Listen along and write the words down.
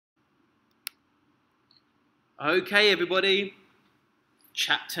Okay, everybody.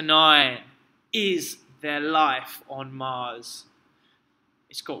 Chapter 9. Is there life on Mars?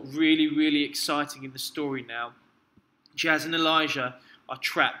 It's got really exciting in the story now. Jazz and Elijah are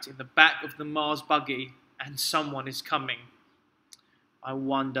trapped in the back of the Mars buggy and someone is coming. I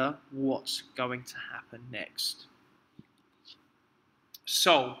wonder what's going to happen next.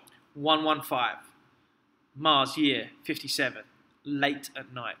 Sol 115. Mars year 57. Late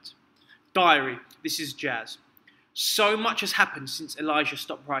at night. Diary, this is Jazz. So much has happened since Elijah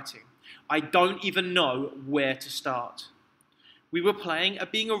stopped writing. I don't even know where to start. We were playing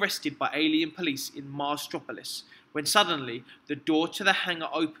at being arrested by alien police in Marstropolis when suddenly the door to the hangar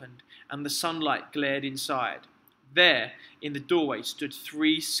opened and the sunlight glared inside. There, in the doorway, stood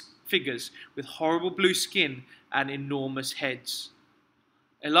three figures with horrible blue skin and enormous heads.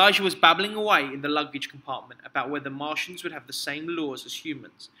 Elijah was babbling away in the luggage compartment about whether Martians would have the same laws as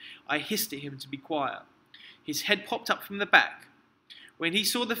humans. I hissed at him to be quiet. His head popped up from the back. When he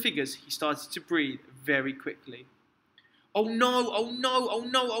saw the figures, he started to breathe very quickly. "Oh no, oh no, oh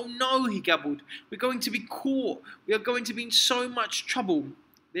no, oh no," he gabbled. "We're going to be caught. We are going to be in so much trouble.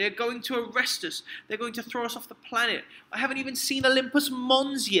 They are going to arrest us. They're going to throw us off the planet. I haven't even seen Olympus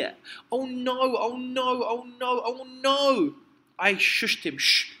Mons yet. Oh no, oh no, oh no, oh no." I shushed him.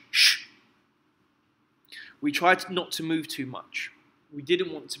 Shh, shh. We tried not to move too much. We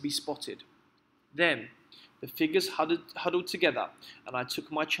didn't want to be spotted. Then, the figures huddled together, and I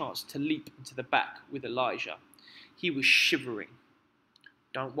took my chance to leap into the back with Elijah. He was shivering.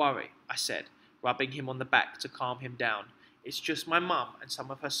 "Don't worry," I said, rubbing him on the back to calm him down. "It's just my mum and some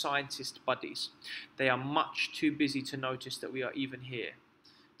of her scientist buddies. They are much too busy to notice that we are even here.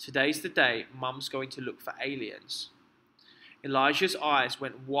 Today's the day Mum's going to look for aliens." Elijah's eyes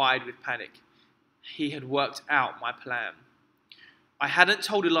went wide with panic. He had worked out my plan. I hadn't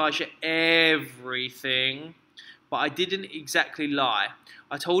told Elijah everything, but I didn't exactly lie.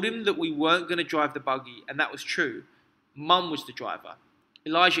 I told him that we weren't going to drive the buggy, and that was true. Mum was the driver.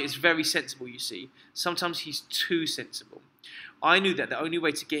 Elijah is very sensible, you see. Sometimes he's too sensible. I knew that the only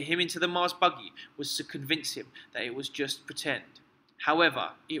way to get him into the Mars buggy was to convince him that it was just pretend.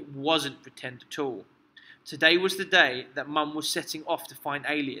 However, it wasn't pretend at all. Today was the day that Mum was setting off to find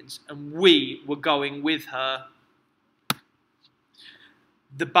aliens, and we were going with her.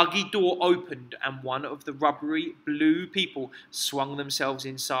 The buggy door opened and one of the rubbery blue people swung themselves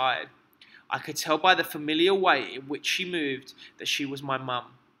inside. I could tell by the familiar way in which she moved that she was my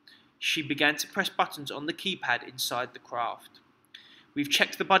mum. She began to press buttons on the keypad inside the craft. "We've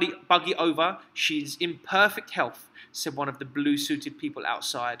checked the buggy over. She's in perfect health," said one of the blue-suited people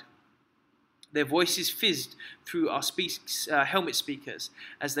outside. Their voices fizzed through our helmet speakers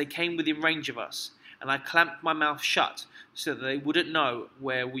as they came within range of us, and I clamped my mouth shut so that they wouldn't know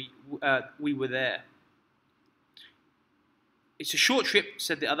where we were there. "It's a short trip,"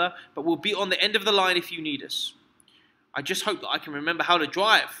 said the other, "but we'll be on the end of the line if you need us." "I just hope that I can remember how to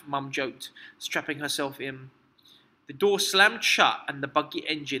drive," Mum joked, strapping herself in. The door slammed shut and the buggy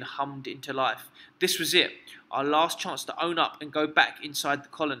engine hummed into life. This was it, our last chance to own up and go back inside the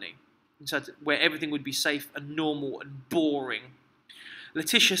colony, inside where everything would be safe and normal and boring.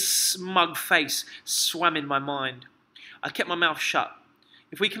 Letitia's smug face swam in my mind. I kept my mouth shut.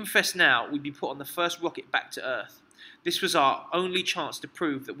 If we confessed now, we'd be put on the first rocket back to Earth. This was our only chance to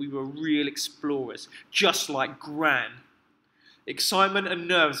prove that we were real explorers, just like Gran. Excitement and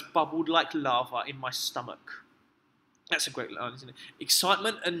nerves bubbled like lava in my stomach. That's a great line, isn't it?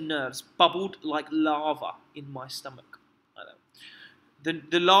 Excitement and nerves bubbled like lava in my stomach. I know.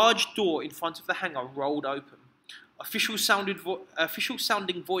 The large door in front of the hangar rolled open. Official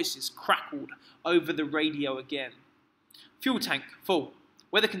sounding voices crackled over the radio again. "Fuel tank full.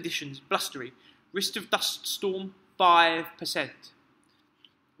 Weather conditions blustery. Risk of dust storm 5%.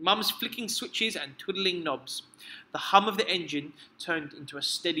 Mum's flicking switches and twiddling knobs. The hum of the engine turned into a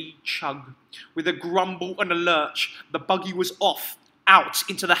steady chug. With a grumble and a lurch, the buggy was off, out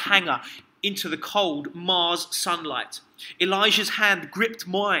into the hangar, into the cold Mars sunlight. Elijah's hand gripped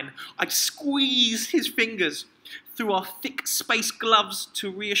mine. I squeezed his fingers through our thick space gloves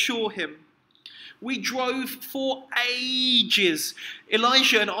to reassure him. We drove for ages.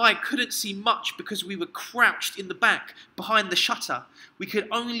 Elijah and I couldn't see much because we were crouched in the back, behind the shutter. We could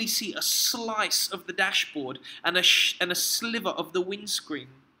only see a slice of the dashboard and a sliver of the windscreen.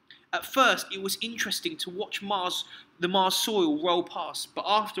 At first, it was interesting to watch the Mars soil roll past, but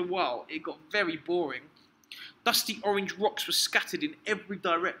after a while, it got very boring. Dusty orange rocks were scattered in every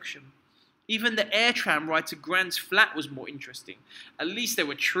direction. Even the air tram ride to Gran's flat was more interesting. At least there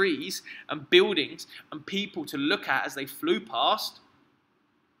were trees and buildings and people to look at as they flew past.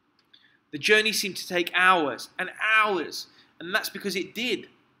 The journey seemed to take hours and hours, and that's because it did.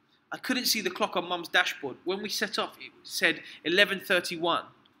 I couldn't see the clock on Mum's dashboard. When we set off, it said 11:31.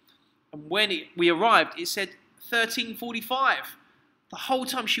 And when we arrived, it said 13:45. The whole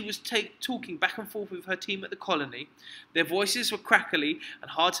time she was talking back and forth with her team at the colony. Their voices were crackly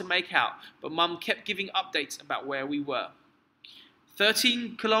and hard to make out, but Mum kept giving updates about where we were.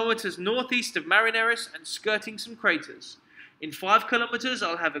 13 kilometers northeast of Marineris and skirting some craters. In 5 kilometers,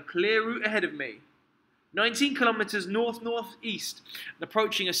 I'll have a clear route ahead of me. 19 kilometers north-northeast and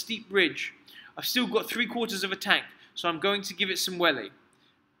approaching a steep ridge. I've still got 3/4 of a tank, so I'm going to give it some welly.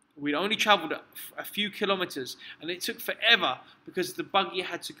 We'd only travelled a few kilometres, and it took forever because the buggy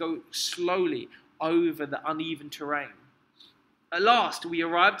had to go slowly over the uneven terrain. At last, we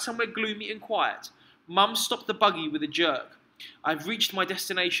arrived somewhere gloomy and quiet. Mum stopped the buggy with a jerk. I've reached my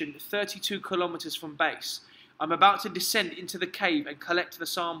destination 32 kilometres from base. I'm about to descend into the cave and collect the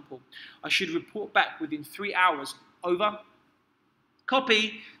sample. I should report back within 3 hours. Over.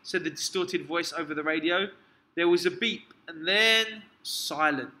 Copy, said the distorted voice over the radio. There was a beep, and then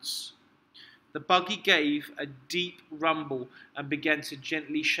silence. The buggy gave a deep rumble and began to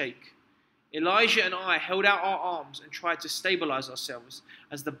gently shake. Elijah and I held out our arms and tried to stabilize ourselves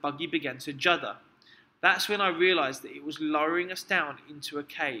as the buggy began to judder. That's when I realized that it was lowering us down into a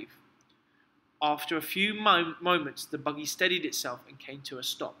cave. After a few moments, the buggy steadied itself and came to a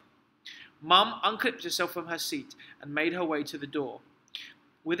stop. Mum unclipped herself from her seat and made her way to the door.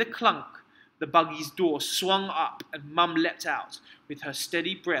 With a clunk, the buggy's door swung up and Mum leapt out, with her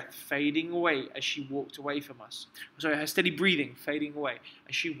steady breath fading away as she walked away from us. Sorry, her steady breathing fading away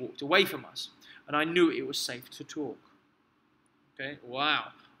as she walked away from us. And I knew it was safe to talk. Okay,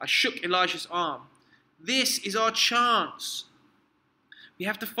 wow. I shook Elijah's arm. This is our chance. We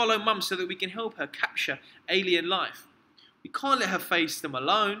have to follow Mum so that we can help her capture alien life. We can't let her face them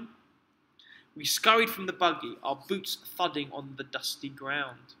alone. We scurried from the buggy, our boots thudding on the dusty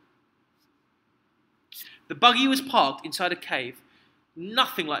ground. The buggy was parked inside a cave,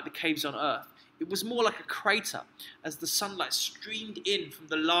 nothing like the caves on Earth. It was more like a crater, as the sunlight streamed in from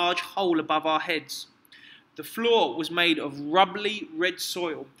the large hole above our heads. The floor was made of rubbly red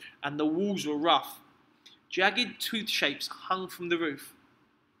soil, and the walls were rough. Jagged tooth shapes hung from the roof.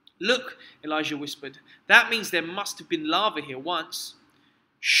 Look, Elijah whispered, that means there must have been lava here once.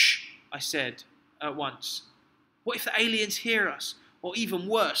 Shh, I said at once. What if the aliens hear us? Or even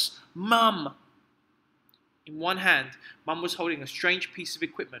worse, Mum! In one hand, Mum was holding a strange piece of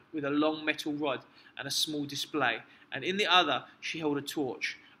equipment with a long metal rod and a small display, and in the other she held a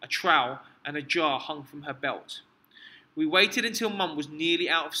torch, a trowel, and a jar hung from her belt. We waited until Mum was nearly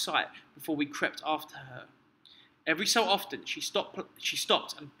out of sight before we crept after her. Every so often she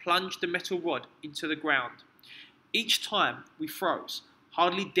stopped and plunged the metal rod into the ground. Each time we froze,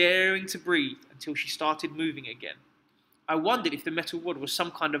 hardly daring to breathe until she started moving again. I wondered if the metal rod was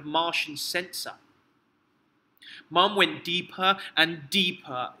some kind of Martian sensor. Mum went deeper and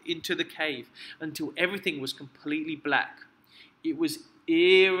deeper into the cave until everything was completely black. It was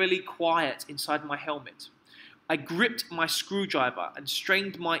eerily quiet inside my helmet. I gripped my screwdriver and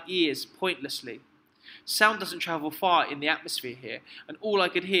strained my ears pointlessly. Sound doesn't travel far in the atmosphere here, and all I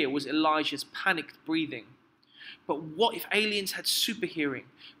could hear was Elijah's panicked breathing. But what if aliens had super hearing?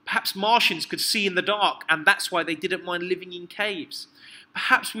 Perhaps Martians could see in the dark, and that's why they didn't mind living in caves.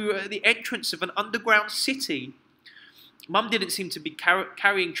 Perhaps we were at the entrance of an underground city. Mum didn't seem to be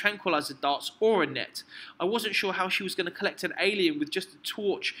carrying tranquilizer darts or a net. I wasn't sure how she was going to collect an alien with just a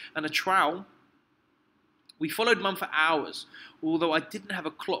torch and a trowel. We followed Mum for hours, although I didn't have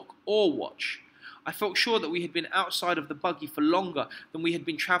a clock or watch. I felt sure that we had been outside of the buggy for longer than we had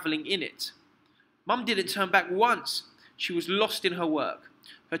been travelling in it. Mum didn't turn back once. She was lost in her work.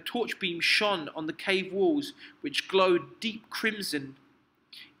 Her torch beam shone on the cave walls, which glowed deep crimson.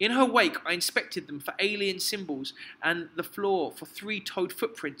 In her wake, I inspected them for alien symbols and the floor for 3-toed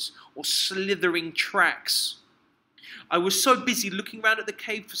footprints or slithering tracks. I was so busy looking round at the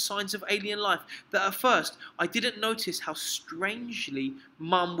cave for signs of alien life that at first I didn't notice how strangely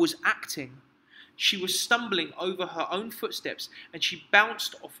Mum was acting. She was stumbling over her own footsteps and she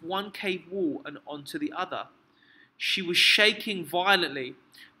bounced off one cave wall and onto the other. She was shaking violently.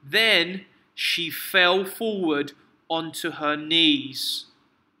 Then she fell forward onto her knees.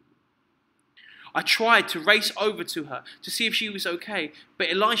 I tried to race over to her to see if she was okay, but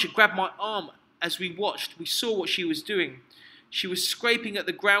Elijah grabbed my arm as we watched. We saw what she was doing. She was scraping at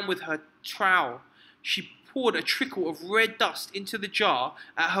the ground with her trowel. She poured a trickle of red dust into the jar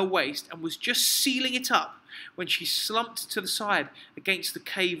at her waist and was just sealing it up when she slumped to the side against the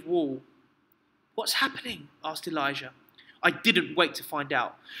cave wall. What's happening? Asked Elijah. I didn't wait to find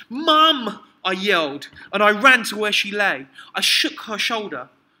out. "Mum!" I yelled, and I ran to where she lay. I shook her shoulder.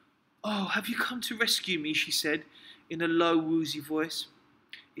 "Oh, have you come to rescue me?" she said, in a low, woozy voice.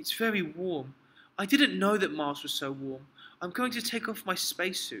 "It's very warm. I didn't know that Mars was so warm. I'm going to take off my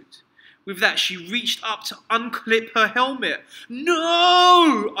spacesuit." With that, she reached up to unclip her helmet.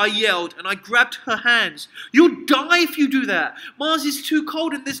 "No!" I yelled, and I grabbed her hands. "You'll die if you do that. Mars is too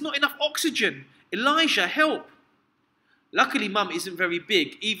cold and there's not enough oxygen. Elijah, help." Luckily, Mum isn't very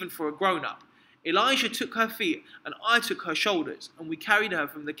big, even for a grown-up. Elijah took her feet and I took her shoulders, and we carried her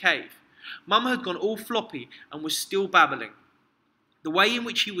from the cave. Mum had gone all floppy and was still babbling. The way in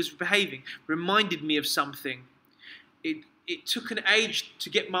which he was behaving reminded me of something. It took an age to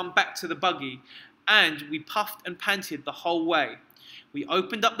get Mum back to the buggy, and we puffed and panted the whole way. We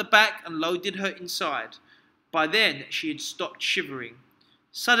opened up the back and loaded her inside. By then, she had stopped shivering.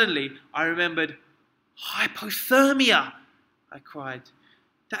 Suddenly, I remembered, "Hypothermia," I cried.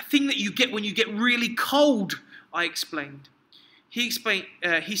 "That thing that you get when you get really cold," I explained. He said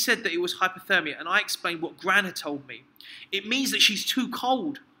that it was hypothermia, and I explained what Gran had told me. "It means that she's too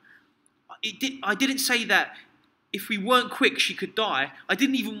cold." I didn't say that if we weren't quick, she could die. I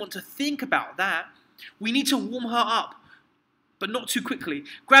didn't even want to think about that. "We need to warm her up, but not too quickly.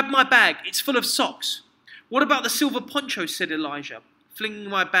 Grab my bag, it's full of socks." "What about the silver ponchos?" said Elijah, flinging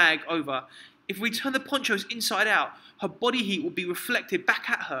my bag over. "If we turn the ponchos inside out, her body heat will be reflected back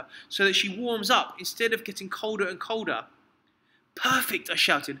at her so that she warms up instead of getting colder and colder." "Perfect," I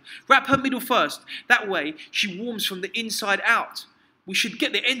shouted. "Wrap her middle first. That way she warms from the inside out. We should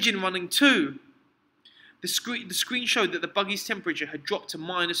get the engine running too." The screen showed that the buggy's temperature had dropped to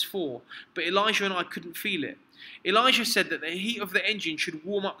 -4, but Elijah and I couldn't feel it. Elijah said that the heat of the engine should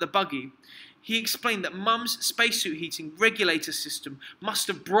warm up the buggy. He explained that Mum's spacesuit heating regulator system must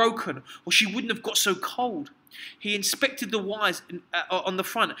have broken, or she wouldn't have got so cold. He inspected the wires on the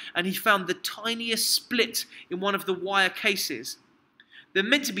front, and he found the tiniest split in one of the wire cases. "They're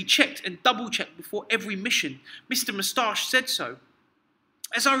meant to be checked and double-checked before every mission. Mr. Moustache said so."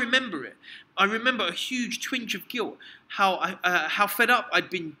 As I remember it, I remember a huge twinge of guilt, how fed up I'd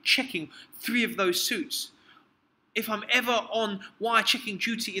been checking 3 of those suits. If I'm ever on wire checking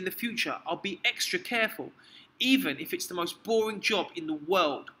duty in the future, I'll be extra careful, even if it's the most boring job in the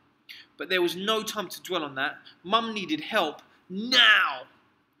world. But there was no time to dwell on that. Mum needed help now.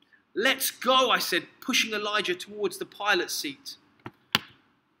 "Let's go," I said, pushing Elijah towards the pilot's seat.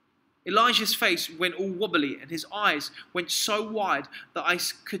 Elijah's face went all wobbly and his eyes went so wide that I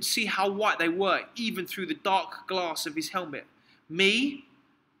could see how white they were even through the dark glass of his helmet. "Me?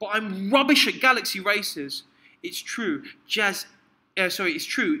 But I'm rubbish at galaxy races." It's true, it's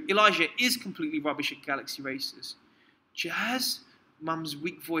true, Elijah is completely rubbish at galaxy races. "Jazz?" Mum's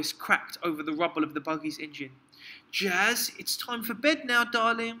weak voice cracked over the rubble of the buggy's engine. "Jazz, it's time for bed now,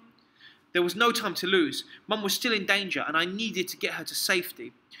 darling." There was no time to lose. Mum was still in danger and I needed to get her to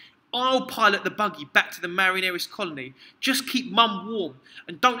safety. "I'll pilot the buggy back to the Marineris colony. Just keep Mum warm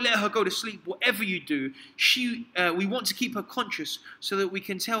and don't let her go to sleep whatever you do. We want to keep her conscious so that we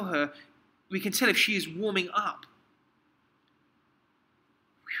can tell if she is warming up."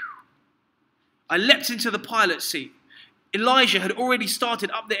 Whew. I leapt into the pilot's seat. Elijah had already started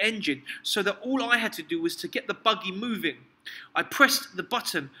up the engine so that all I had to do was to get the buggy moving. I pressed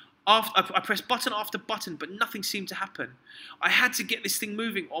button after button, but nothing seemed to happen. I had to get this thing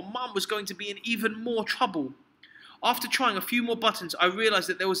moving or Mum was going to be in even more trouble. After trying a few more buttons, I realized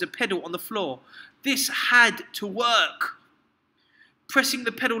that there was a pedal on the floor. This had to work. Pressing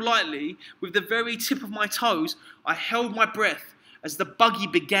the pedal lightly with the very tip of my toes, I held my breath as the buggy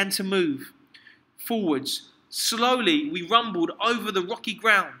began to move. Forwards, slowly, we rumbled over the rocky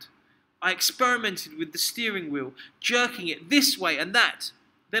ground. I experimented with the steering wheel, jerking it this way and that.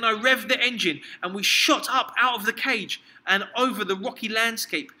 Then I revved the engine and we shot up out of the cage and over the rocky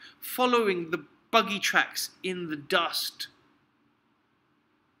landscape, following the buggy tracks in the dust.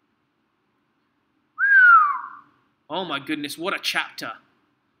 Oh my goodness, what a chapter.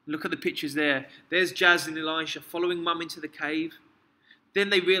 Look at the pictures there. There's Jazz and Elijah following Mum into the cave. Then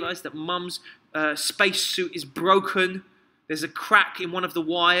they realise that Mum's spacesuit is broken. There's a crack in one of the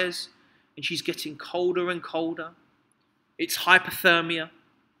wires and she's getting colder and colder. It's hypothermia.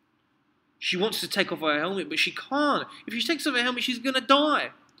 She wants to take off her helmet, but she can't. If she takes off her helmet, she's going to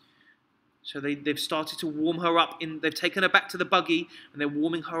die. So they've started to warm her up. They've taken her back to the buggy, and they're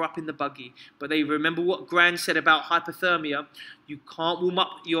warming her up in the buggy. But they remember what Gran said about hypothermia. You can't warm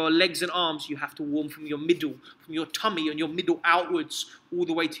up your legs and arms. You have to warm from your middle, from your tummy and your middle outwards, all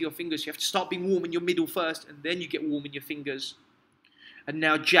the way to your fingers. You have to start being warm in your middle first, and then you get warm in your fingers. And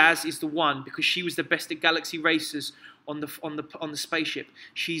now Jazz is the one, because she was the best at galaxy racers on the spaceship.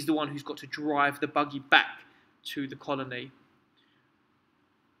 She's the one who's got to drive the buggy back to the colony.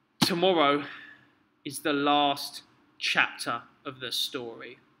 Tomorrow is the last chapter of the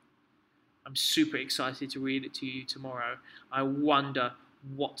story. I'm super excited to read it to you tomorrow. I wonder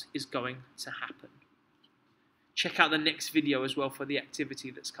what is going to happen. Check out the next video as well for the activity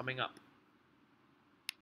that's coming up.